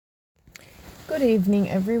Good evening,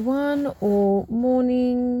 everyone, or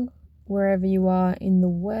morning, wherever you are in the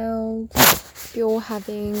world. If you're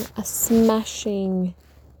having a smashing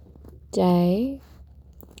day,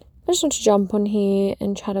 I just want to jump on here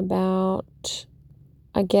and chat about,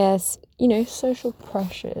 social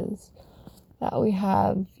pressures that we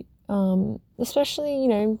have,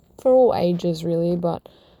 especially, for all ages, really, but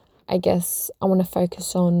I guess I want to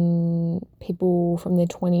focus on people from their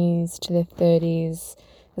 20s to their 30s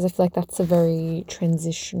because I feel like that's a very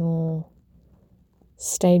transitional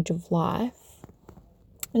stage of life.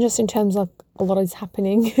 And just in terms of a lot is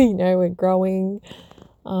happening, we're growing,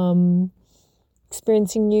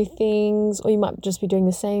 experiencing new things, or you might just be doing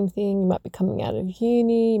the same thing. You might be coming out of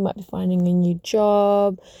uni, you might be finding a new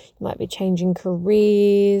job, you might be changing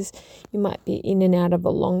careers, you might be in and out of a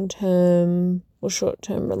long-term or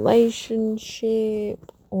short-term relationship,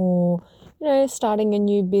 or starting a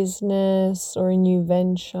new business or a new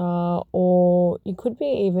venture, or you could be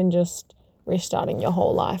even just restarting your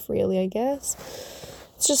whole life, really, I guess.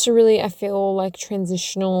 It's just I feel like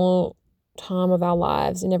transitional time of our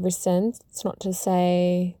lives in every sense. It's not to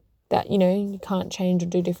say that, you can't change or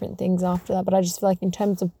do different things after that, but I just feel like in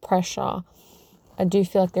terms of pressure, I do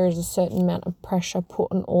feel like there is a certain amount of pressure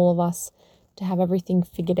put on all of us to have everything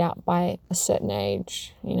figured out by a certain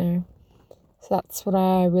age, So that's what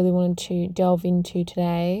I really wanted to delve into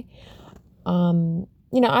today.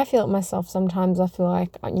 I feel it myself sometimes. I feel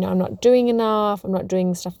like, I'm not doing enough. I'm not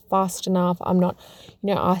doing stuff fast enough. I'm not,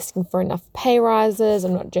 asking for enough pay rises.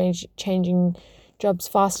 I'm not changing jobs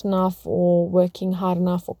fast enough or working hard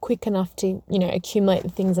enough or quick enough to, accumulate the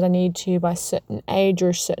things that I need to by a certain age or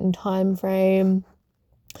a certain time frame.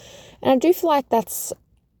 And I do feel like that's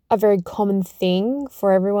a very common thing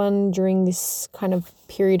for everyone during this kind of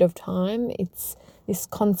period of time. It's this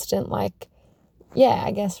constant, I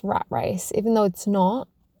guess rat race, even though it's not,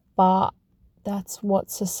 but that's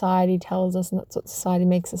what society tells us and that's what society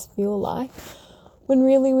makes us feel like. When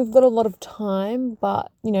really we've got a lot of time,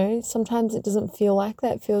 but, sometimes it doesn't feel like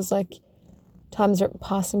that. It feels like times are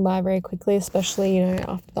passing by very quickly, especially,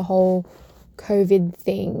 after the whole COVID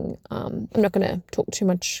thing. I'm not going to talk too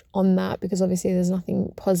much on that because obviously there's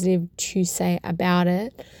nothing positive to say about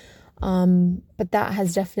it. But that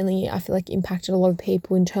has definitely, I feel like, impacted a lot of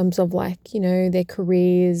people in terms of their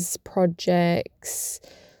careers, projects,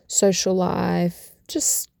 social life,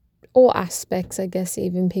 just all aspects, I guess,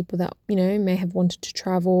 even people that, may have wanted to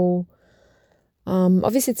travel.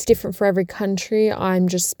 Obviously it's different for every country. I'm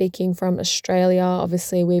just speaking from Australia.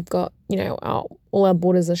 Obviously we've got, all our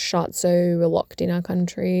borders are shut, so we're locked in our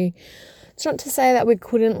country. It's not to say that we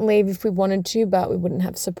couldn't leave if we wanted to, but we wouldn't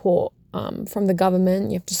have support from the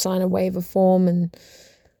government. You have to sign a waiver form and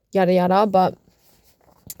yada yada, but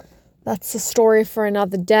that's a story for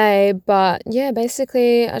another day. But yeah,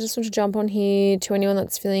 basically I just want to jump on here to anyone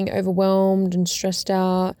that's feeling overwhelmed and stressed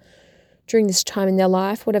out during this time in their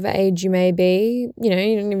life, whatever age you may be. You don't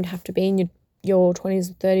even have to be in your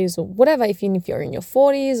 20s or 30s or whatever. If you're in your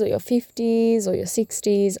 40s or your 50s or your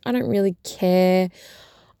 60s, I don't really care.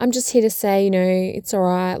 I'm just here to say, it's all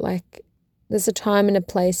right. Like, there's a time and a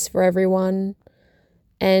place for everyone.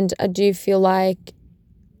 And I feel like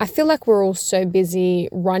we're all so busy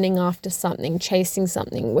running after something, chasing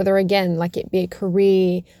something, whether again, like it be a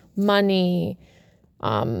career, money,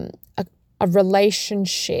 a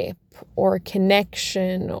relationship or a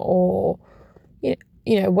connection or,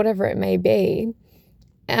 whatever it may be,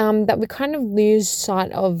 that we kind of lose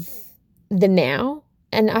sight of the now.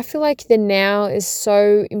 And I feel like the now is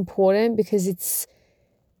so important because it's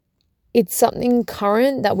something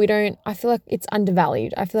current that I feel like it's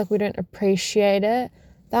undervalued. I feel like we don't appreciate it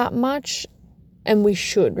that much, and we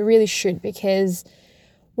really should, because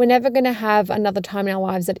we're never going to have another time in our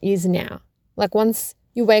lives that is now. Like, once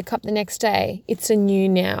you wake up the next day, it's a new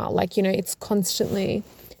now. It's constantly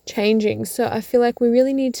changing. So I feel like we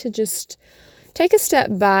really need to just take a step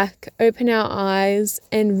back, open our eyes,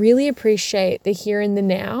 and really appreciate the here and the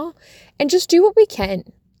now, and just do what we can.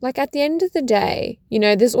 Like, at the end of the day,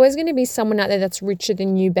 there's always going to be someone out there that's richer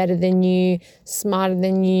than you, better than you, smarter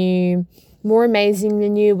than you, more amazing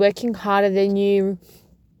than you, working harder than you,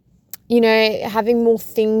 having more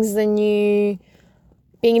things than you,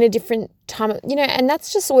 being in a different time, and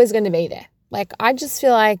that's just always going to be there. Like, I just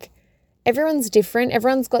feel like everyone's different.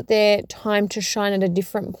 Everyone's got their time to shine at a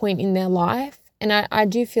different point in their life. And I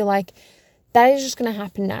do feel like that is just going to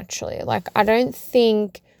happen naturally. Like, I don't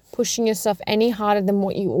think pushing yourself any harder than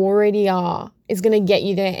what you already are is going to get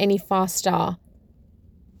you there any faster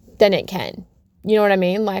than it can. You know what I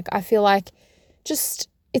mean? Like, I feel like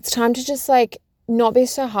it's time to just not be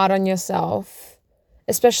so hard on yourself,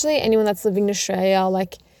 especially anyone that's living in Australia.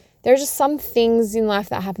 Like, There are just some things in life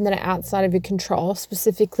that happen that are outside of your control,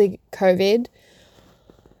 specifically COVID.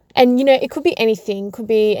 And, it could be anything. It could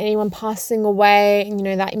be anyone passing away and,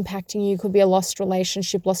 that impacting you. It could be a lost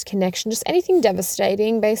relationship, lost connection, just anything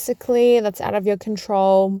devastating, basically, that's out of your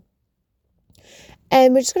control.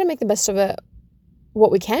 And we're just going to make the best of it,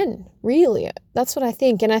 what we can, really. That's what I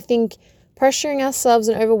think. And I think pressuring ourselves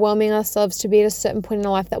and overwhelming ourselves to be at a certain point in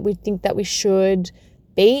our life that we think that we should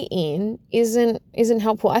be in isn't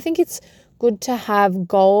helpful. I think it's good to have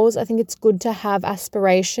goals. I think it's good to have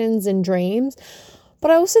aspirations and dreams. But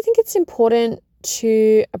I also think it's important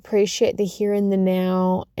to appreciate the here and the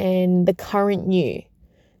now and the current you.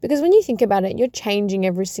 Because when you think about it, you're changing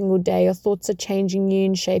every single day. Your thoughts are changing you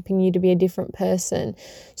and shaping you to be a different person.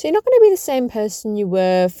 So you're not going to be the same person you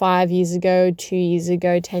were 5 years ago, 2 years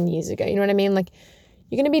ago, 10 years ago. You know what I mean? Like,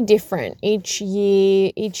 you're going to be different. Each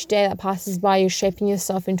year, each day that passes by, you're shaping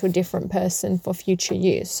yourself into a different person for future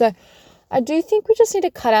years. So I do think we just need to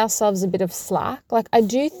cut ourselves a bit of slack. Like, I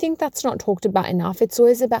do think that's not talked about enough. It's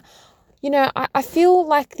always about, I feel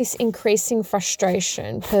like this increasing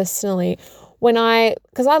frustration personally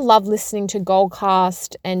because I love listening to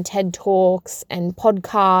Goalcast and TED Talks and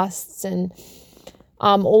podcasts and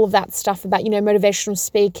all of that stuff about, motivational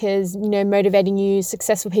speakers, motivating you,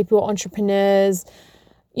 successful people, entrepreneurs,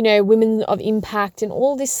 women of impact and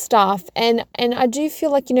all this stuff. And I do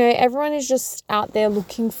feel like, everyone is just out there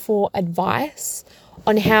looking for advice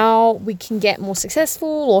on how we can get more successful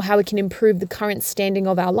or how we can improve the current standing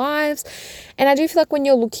of our lives. And I do feel like when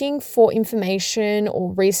you're looking for information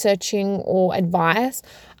or researching or advice,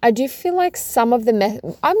 I do feel like some of I'm going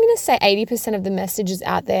to say 80% of the messages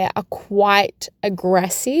out there are quite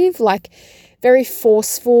aggressive, like very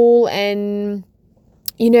forceful and,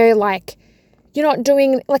 like, you're not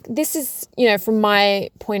doing, like, this is, from my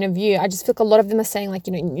point of view, I just feel like a lot of them are saying, like,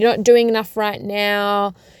 you're not doing enough right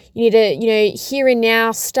now. You need to, here and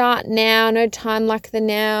now, start now, no time like the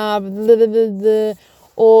now, blah, blah, blah, blah.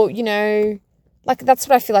 Or, like, that's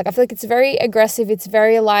what I feel like. I feel like it's very aggressive. It's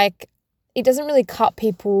very, like, it doesn't really cut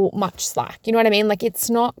people much slack. You know what I mean? Like, it's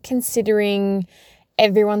not considering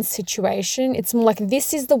everyone's situation. It's more like,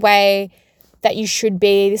 this is the way that you should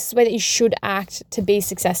be. This is the way that you should act to be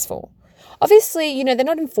successful. Obviously, they're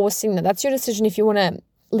not enforcing that. That's your decision if you want to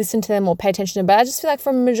listen to them or pay attention to them. But I just feel like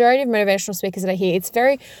from a majority of motivational speakers that I hear, it's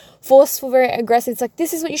very forceful, very aggressive. It's like,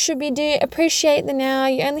 this is what you should be doing. Appreciate the now.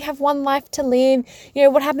 You only have one life to live.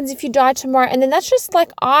 What happens if you die tomorrow? And then that's just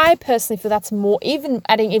like, I personally feel that's more, even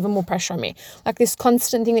adding even more pressure on me. Like this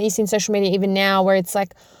constant thing that you see in social media even now where it's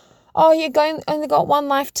like, oh, only got one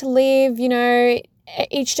life to live,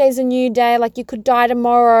 each day's a new day. Like, you could die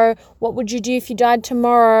tomorrow. What would you do if you died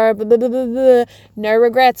tomorrow? Blah, blah, blah, blah, blah. No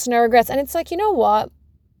regrets. And it's like, you know what?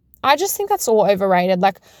 I just think that's all overrated.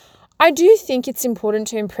 Like, I do think it's important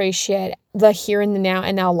to appreciate the here and the now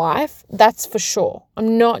in our life. That's for sure.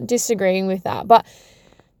 I'm not disagreeing with that. But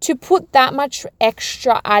to put that much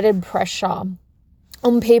extra added pressure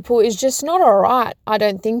on people is just not all right. I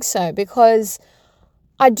don't think so, because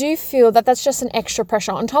I do feel that that's just an extra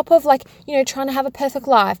pressure on top of, like, trying to have a perfect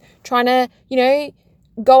life, trying to,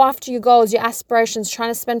 go after your goals, your aspirations,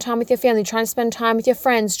 trying to spend time with your family, trying to spend time with your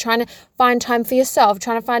friends, trying to find time for yourself,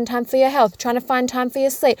 trying to find time for your health, trying to find time for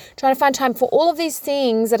your sleep, trying to find time for all of these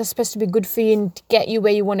things that are supposed to be good for you and to get you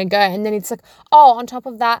where you want to go. And then it's like, oh, on top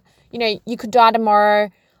of that, you could die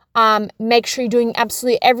tomorrow. Make sure you're doing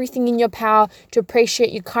absolutely everything in your power to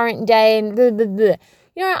appreciate your current day and blah, blah, blah.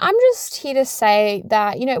 I'm just here to say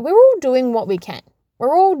that, we're all doing what we can.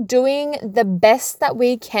 We're all doing the best that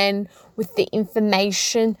we can with the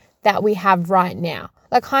information that we have right now.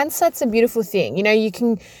 Like, hindsight's a beautiful thing. You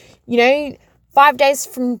can, 5 days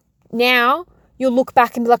from now, you'll look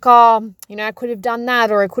back and be like, oh, I could have done that,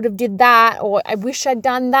 or I could have did that, or I wish I'd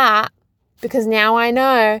done that, because now I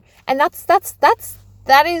know. And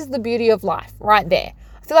that is the beauty of life right there.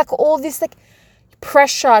 I feel like all this, like,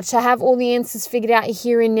 pressure to have all the answers figured out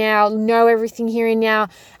here and now, know everything here and now,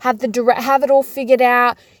 have it all figured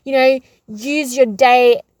out, use your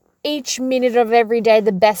day, each minute of every day,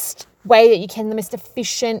 the best way that you can, the most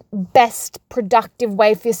efficient, best productive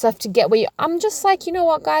way for yourself to get where I'm just like, you know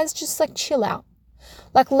what, guys, just like chill out.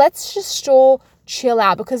 Like, let's just all chill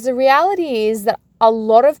out, because the reality is that a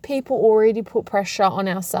lot of people already put pressure on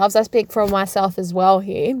ourselves. I speak for myself as well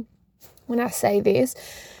here when I say this.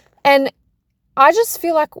 And I just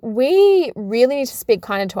feel like we really need to speak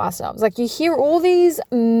kinder to ourselves. Like, you hear all these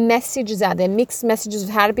messages out there, mixed messages of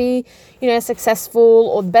how to be, successful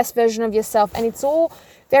or the best version of yourself. And it's all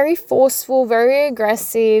very forceful, very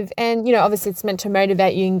aggressive. And, obviously it's meant to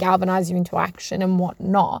motivate you and galvanize you into action and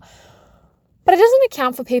whatnot. But it doesn't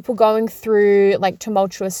account for people going through like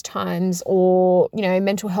tumultuous times or,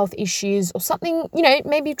 mental health issues or something,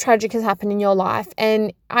 maybe tragic has happened in your life.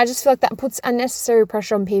 And I just feel like that puts unnecessary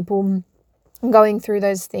pressure on people going through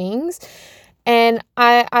those things. And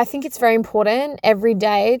I think it's very important every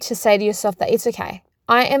day to say to yourself that it's okay.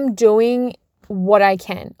 I am doing what I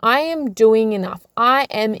can. I am doing enough. I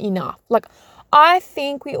am enough. Like, I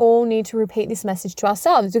think we all need to repeat this message to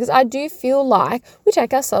ourselves, because I do feel like we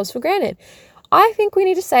take ourselves for granted. I think we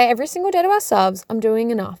need to say every single day to ourselves, I'm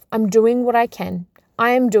doing enough. I'm doing what I can.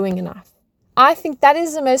 I am doing enough. I think that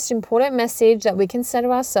is the most important message that we can say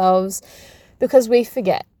to ourselves, because we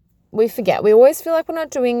forget. We always feel like we're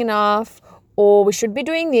not doing enough, or we should be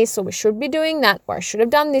doing this, or we should be doing that, or I should have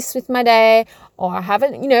done this with my day, or I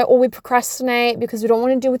haven't, or we procrastinate because we don't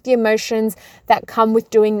want to deal with the emotions that come with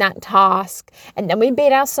doing that task. And then we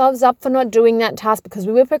beat ourselves up for not doing that task because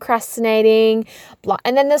we were procrastinating,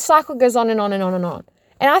 and then the cycle goes on and on and on and on.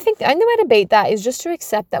 And I think the only way to beat that is just to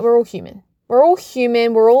accept that we're all human. We're all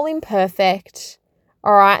human. We're all imperfect.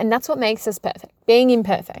 All right. And that's what makes us perfect, being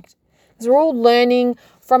imperfect. Because we're all learning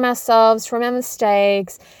from ourselves, from our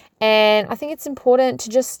mistakes. And I think it's important to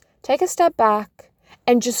just take a step back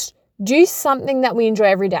and just do something that we enjoy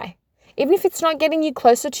every day. Even if it's not getting you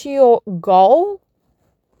closer to your goal,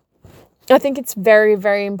 I think it's very,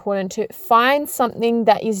 very important to find something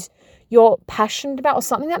that you're passionate about, or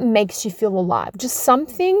something that makes you feel alive. Just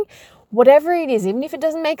something, whatever it is, even if it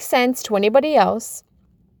doesn't make sense to anybody else,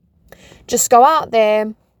 just go out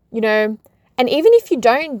there, and even if you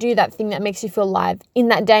don't do that thing that makes you feel alive in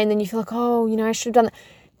that day, and then you feel like, oh, I should have done that.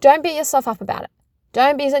 Don't beat yourself up about it.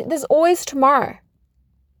 There's always tomorrow.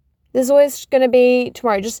 There's always going to be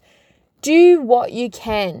tomorrow. Just do what you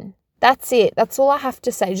can. That's it. That's all I have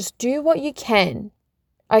to say. Just do what you can.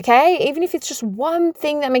 Okay? Even if it's just one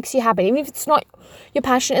thing that makes you happy, even if it's not your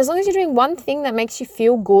passion, as long as you're doing one thing that makes you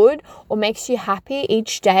feel good or makes you happy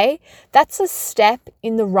each day, that's a step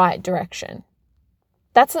in the right direction.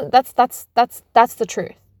 That's the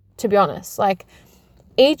truth, to be honest. Like,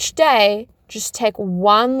 each day, just take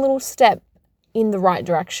one little step in the right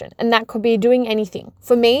direction. And that could be doing anything.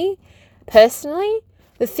 For me, personally,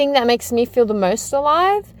 the thing that makes me feel the most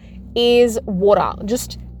alive is water.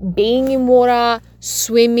 Just being in water,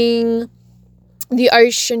 swimming, the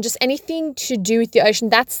ocean, just anything to do with the ocean.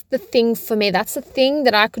 That's the thing for me. That's the thing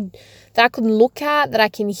that I could look at, that I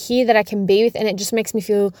can hear, that I can be with, and it just makes me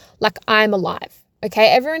feel like I'm alive. Okay,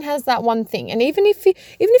 everyone has that one thing. And even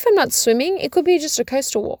if I'm not swimming, it could be just a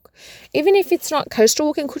coastal walk. Even if it's not coastal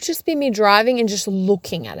walking, it could just be me driving and just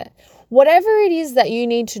looking at it. Whatever it is that you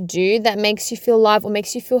need to do that makes you feel alive or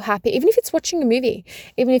makes you feel happy, even if it's watching a movie,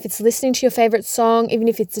 even if it's listening to your favorite song, even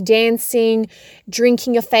if it's dancing,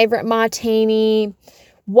 drinking your favorite martini,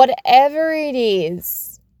 whatever it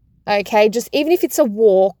is, okay, just even if it's a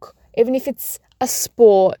walk, even if it's a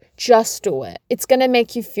sport, just do it. It's going to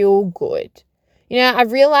make you feel good.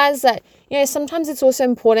 I've realized that, sometimes it's also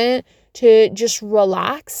important to just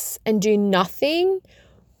relax and do nothing.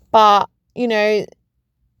 But,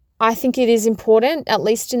 I think it is important, at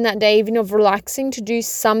least in that day, even of relaxing, to do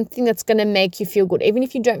something that's going to make you feel good. Even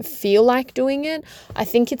if you don't feel like doing it, I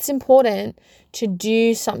think it's important to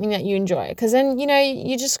do something that you enjoy. Because then,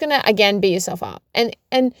 you're just going to, again, beat yourself up.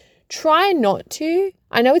 And try not to.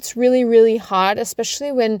 I know it's really, really hard,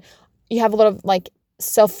 especially when you have a lot of,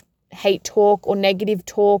 self-hate talk or negative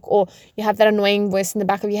talk, or you have that annoying voice in the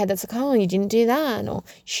back of your head that's like, oh, you didn't do that, or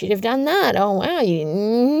you should have done that. Oh, wow, you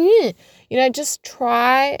didn't. Just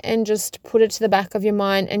try and just put it to the back of your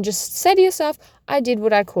mind and just say to yourself, I did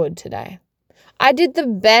what I could today. I did the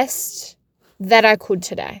best that I could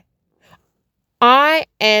today. I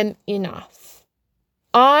am enough.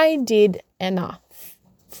 I did enough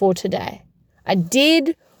for today. I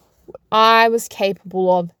did what I was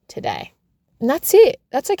capable of today. And that's it.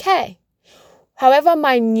 That's okay. However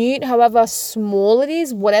minute, however small it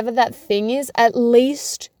is, whatever that thing is, at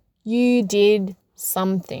least you did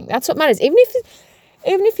something. That's what matters. Even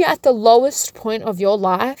if you're at the lowest point of your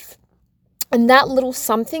life and that little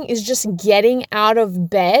something is just getting out of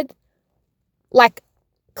bed,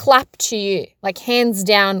 clap to you, hands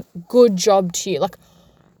down, good job to you.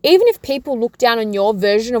 Even if people look down on your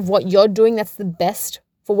version of what you're doing, that's the best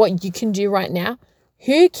for what you can do right now.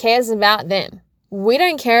 Who cares about them? We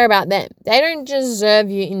don't care about them. They don't deserve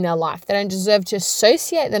you in their life. They don't deserve to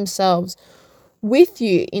associate themselves with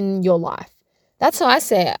you in your life. That's how I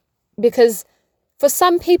say it. Because for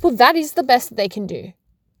some people, that is the best that they can do.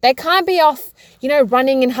 They can't be off,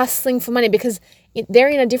 running and hustling for money, because they're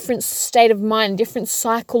in a different state of mind, different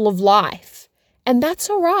cycle of life. And that's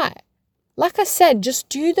all right. Like I said, just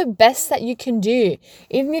do the best that you can do.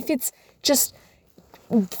 Even if it's just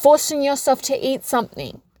forcing yourself to eat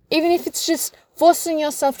something, even if it's just forcing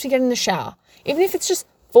yourself to get in the shower, even if it's just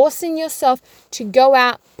forcing yourself to go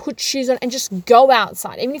out, put shoes on and just go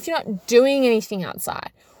outside, even if you're not doing anything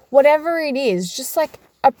outside, whatever it is, just like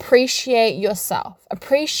appreciate yourself,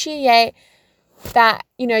 appreciate that,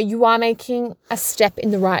 you are making a step in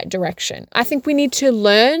the right direction. I think we need to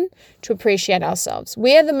learn to appreciate ourselves.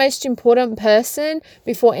 We are the most important person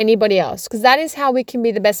before anybody else, because that is how we can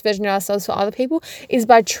be the best version of ourselves for other people, is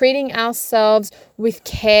by treating ourselves with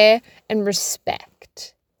care and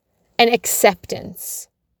respect and acceptance.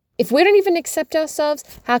 If we don't even accept ourselves,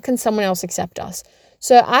 how can someone else accept us?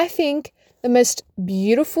 So I think the most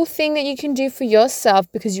beautiful thing that you can do for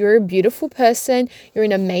yourself, because you're a beautiful person, you're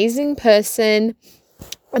an amazing person,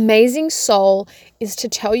 amazing soul, is to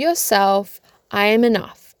tell yourself, I am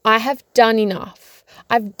enough. I have done enough.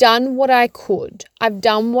 I've done what I could. I've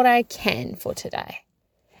done what I can for today.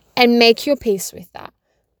 And make your peace with that,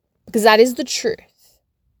 because that is the truth.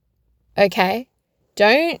 Okay?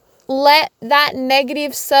 Don't let that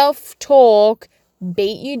negative self-talk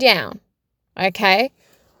beat you down. Okay?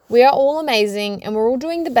 We are all amazing and we're all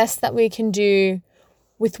doing the best that we can do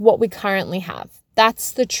with what we currently have.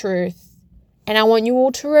 That's the truth. And I want you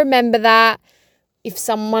all to remember that. If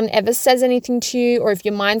someone ever says anything to you, or if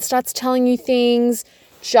your mind starts telling you things,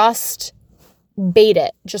 just beat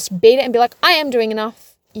it. Just beat it and be like, I am doing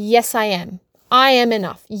enough. Yes, I am. I am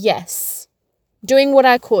enough. Yes. Doing what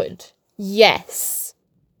I could. Yes.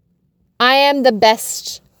 I am the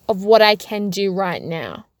best of what I can do right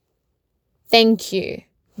now. Thank you.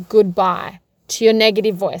 Goodbye to your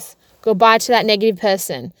negative voice. Goodbye to that negative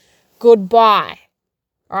person. Goodbye.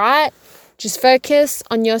 All right? Just focus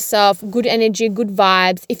on yourself, good energy, good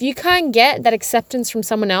vibes. If you can't get that acceptance from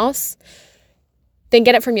someone else, then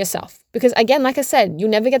get it from yourself. Because again, like I said, you'll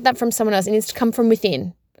never get that from someone else. It needs to come from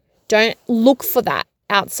within. Don't look for that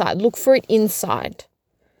outside. Look for it inside.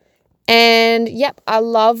 And yep, I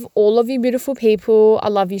love all of you beautiful people. I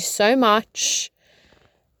love you so much.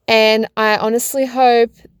 And I honestly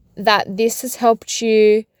hope that this has helped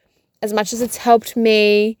you as much as it's helped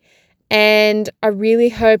me. And I really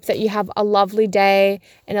hope that you have a lovely day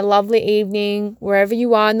and a lovely evening wherever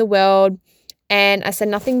you are in the world. And I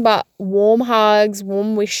send nothing but warm hugs,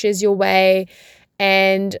 warm wishes your way.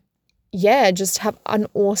 And yeah, just have an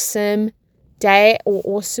awesome day or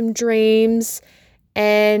awesome dreams.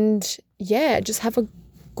 And yeah, just have a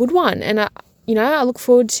good one. And I look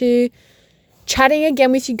forward to chatting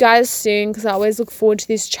again with you guys soon, because I always look forward to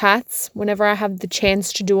these chats whenever I have the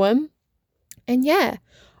chance to do them. And yeah,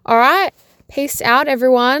 all right. Peace out,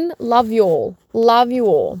 everyone. Love you all. Love you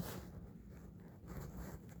all.